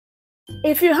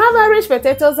If you have Irish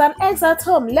potatoes and eggs at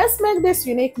home, let's make this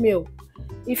unique meal.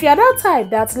 If you are that type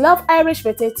that love Irish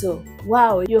potato,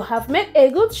 wow, you have made a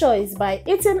good choice by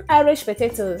eating Irish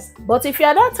potatoes. But if you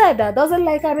are that type that doesn't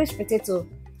like Irish potato,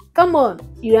 come on,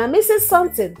 you are missing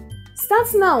something. Start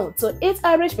now to eat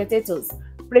Irish potatoes.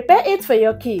 Prepare it for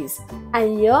your kids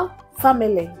and your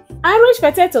family. Irish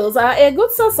potatoes are a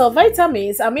good source of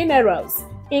vitamins and minerals,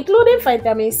 including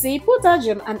vitamin C,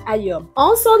 potassium, and iron.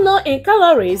 Also low in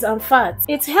calories and fats,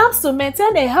 it helps to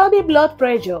maintain a healthy blood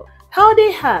pressure,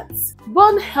 healthy heart,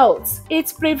 bone health.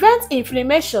 It prevents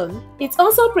inflammation. It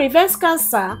also prevents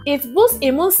cancer. It boosts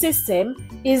immune system.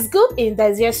 Is good in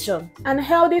digestion and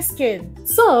healthy skin.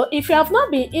 So if you have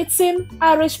not been eating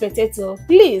Irish potato,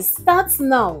 please start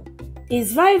now.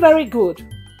 It's very good.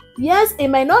 Yes, it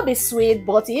might not be sweet,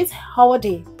 but it's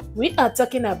healthy. We are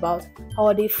talking about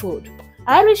healthy food.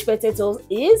 Irish potatoes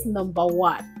is number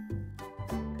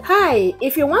 1. Hi,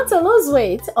 if you want to lose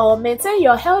weight or maintain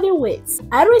your healthy weight,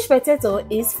 Irish potato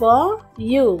is for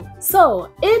you. So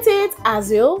eat it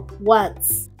as you want.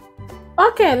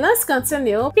 Okay, let's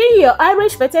continue. Peel your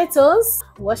Irish potatoes,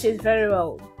 wash it very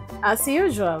well, as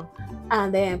usual,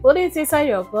 and then put it inside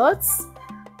your pot.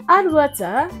 Add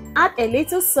water, add a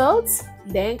little salt,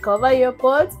 then cover your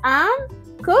pot and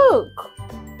cook.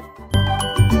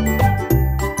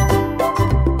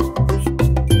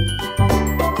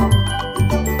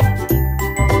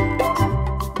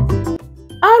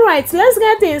 Alright, let's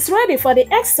get things ready for the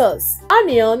extras: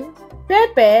 onion,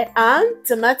 pepper, and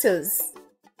tomatoes.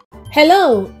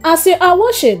 Hello, as you are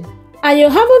watching and you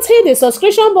haven't hit the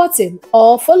subscription button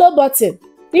or follow button,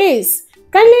 please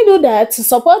kindly do that to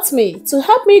support me, to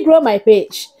help me grow my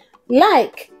page.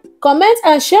 Like, comment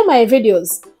and share my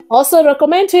videos. Also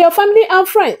recommend to your family and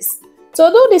friends to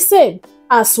do the same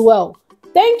as well.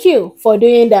 Thank you for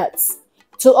doing that.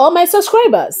 To all my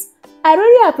subscribers, I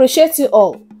really appreciate you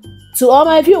all. To all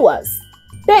my viewers,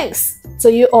 thanks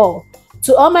to you all.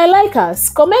 To all my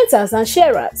likers, commenters, and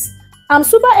sharers, I'm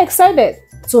super excited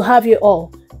to have you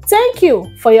all. Thank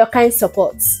you for your kind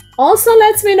support. Also,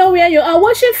 let me know where you are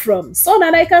watching from so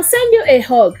that I can send you a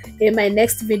hug in my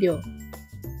next video.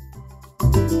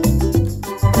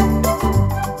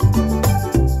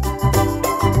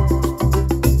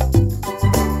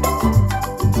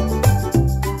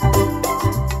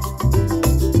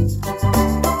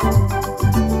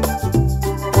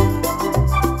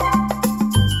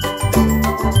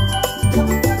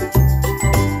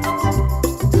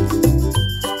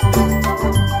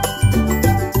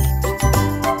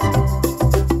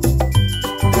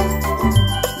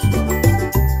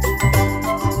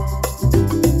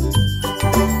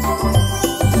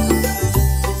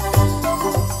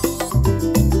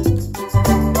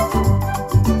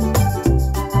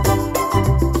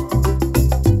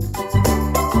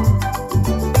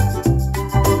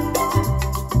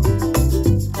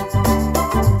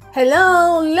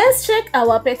 Hello, let's check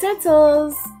our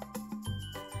potatoes.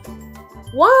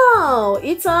 Wow,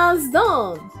 it has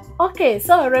done. Okay,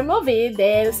 so remove it,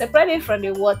 then separate it from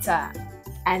the water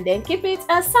and then keep it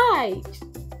aside.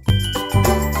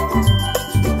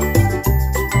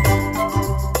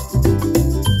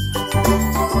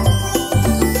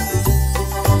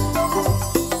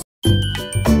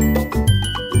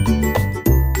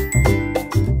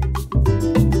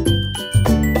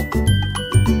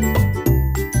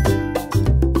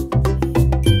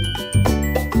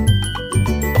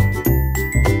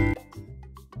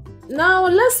 Now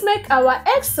let's make our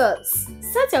egg sauce.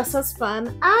 Set your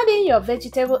saucepan, add in your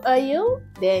vegetable oil,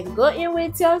 then go in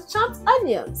with your chopped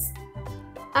onions,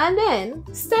 and then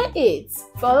stir it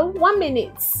for 1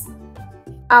 minute.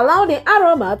 Allow the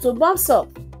aroma to bubble up.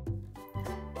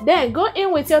 Then go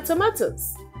in with your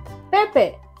tomatoes,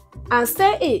 pepper, and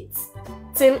stir it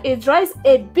till it dries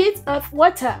a bit of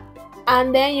water,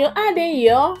 and then you add in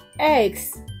your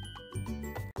eggs.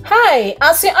 Hi,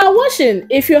 as you are watching,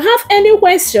 if you have any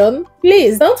question,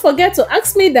 please don't forget to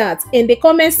ask me that in the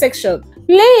comment section.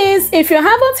 Please, if you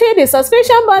haven't hit the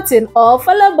subscription button or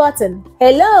follow button,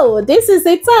 hello, this is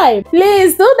the time.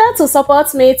 Please do that to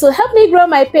support me, to help me grow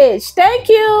my page. Thank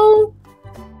you.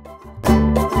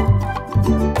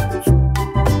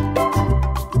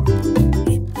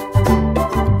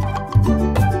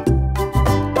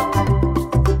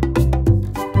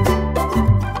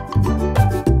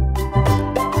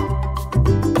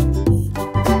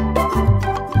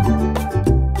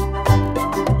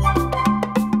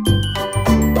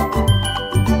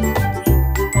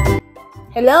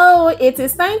 Hello, it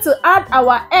is time to add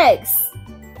our eggs.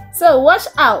 So watch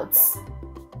out.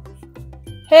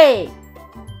 Hey,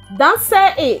 don't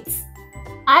stir it.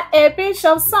 Add a pinch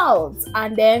of salt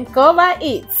and then cover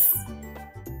it.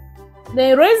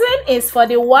 The reason is for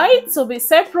the white to be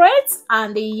separate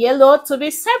and the yellow to be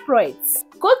separate.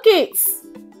 Cook it.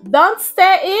 Don't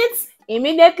stir it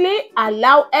immediately.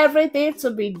 Allow everything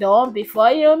to be done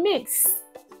before you mix.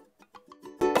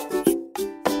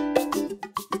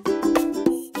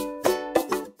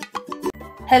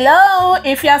 Hello,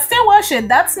 if you are still watching,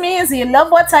 that means you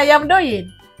love what I am doing.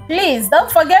 Please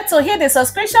don't forget to hit the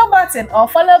subscription button or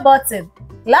follow button.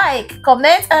 Like,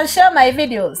 comment and share my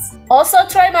videos. Also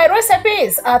try my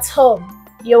recipes at home.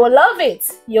 You will love it.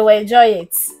 You will enjoy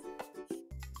it.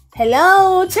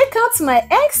 Hello, check out my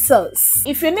egg sauce.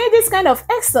 If you need this kind of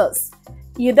egg sauce,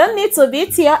 you don't need to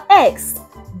beat your eggs.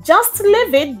 Just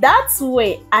leave it that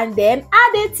way and then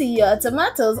add it to your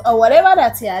tomatoes or whatever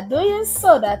that you are doing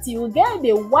so that you get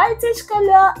the whitish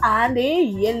color and the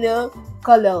yellow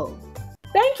color.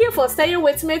 Thank you for staying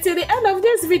with me till the end of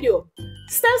this video.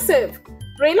 Stay safe,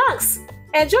 relax,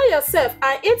 enjoy yourself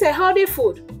and eat a healthy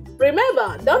food.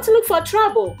 Remember, don't look for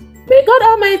trouble. May God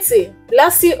Almighty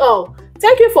bless you all.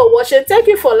 Thank you for watching, thank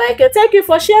you for liking, thank you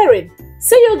for sharing.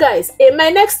 See you guys in my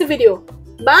next video.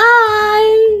 Bye!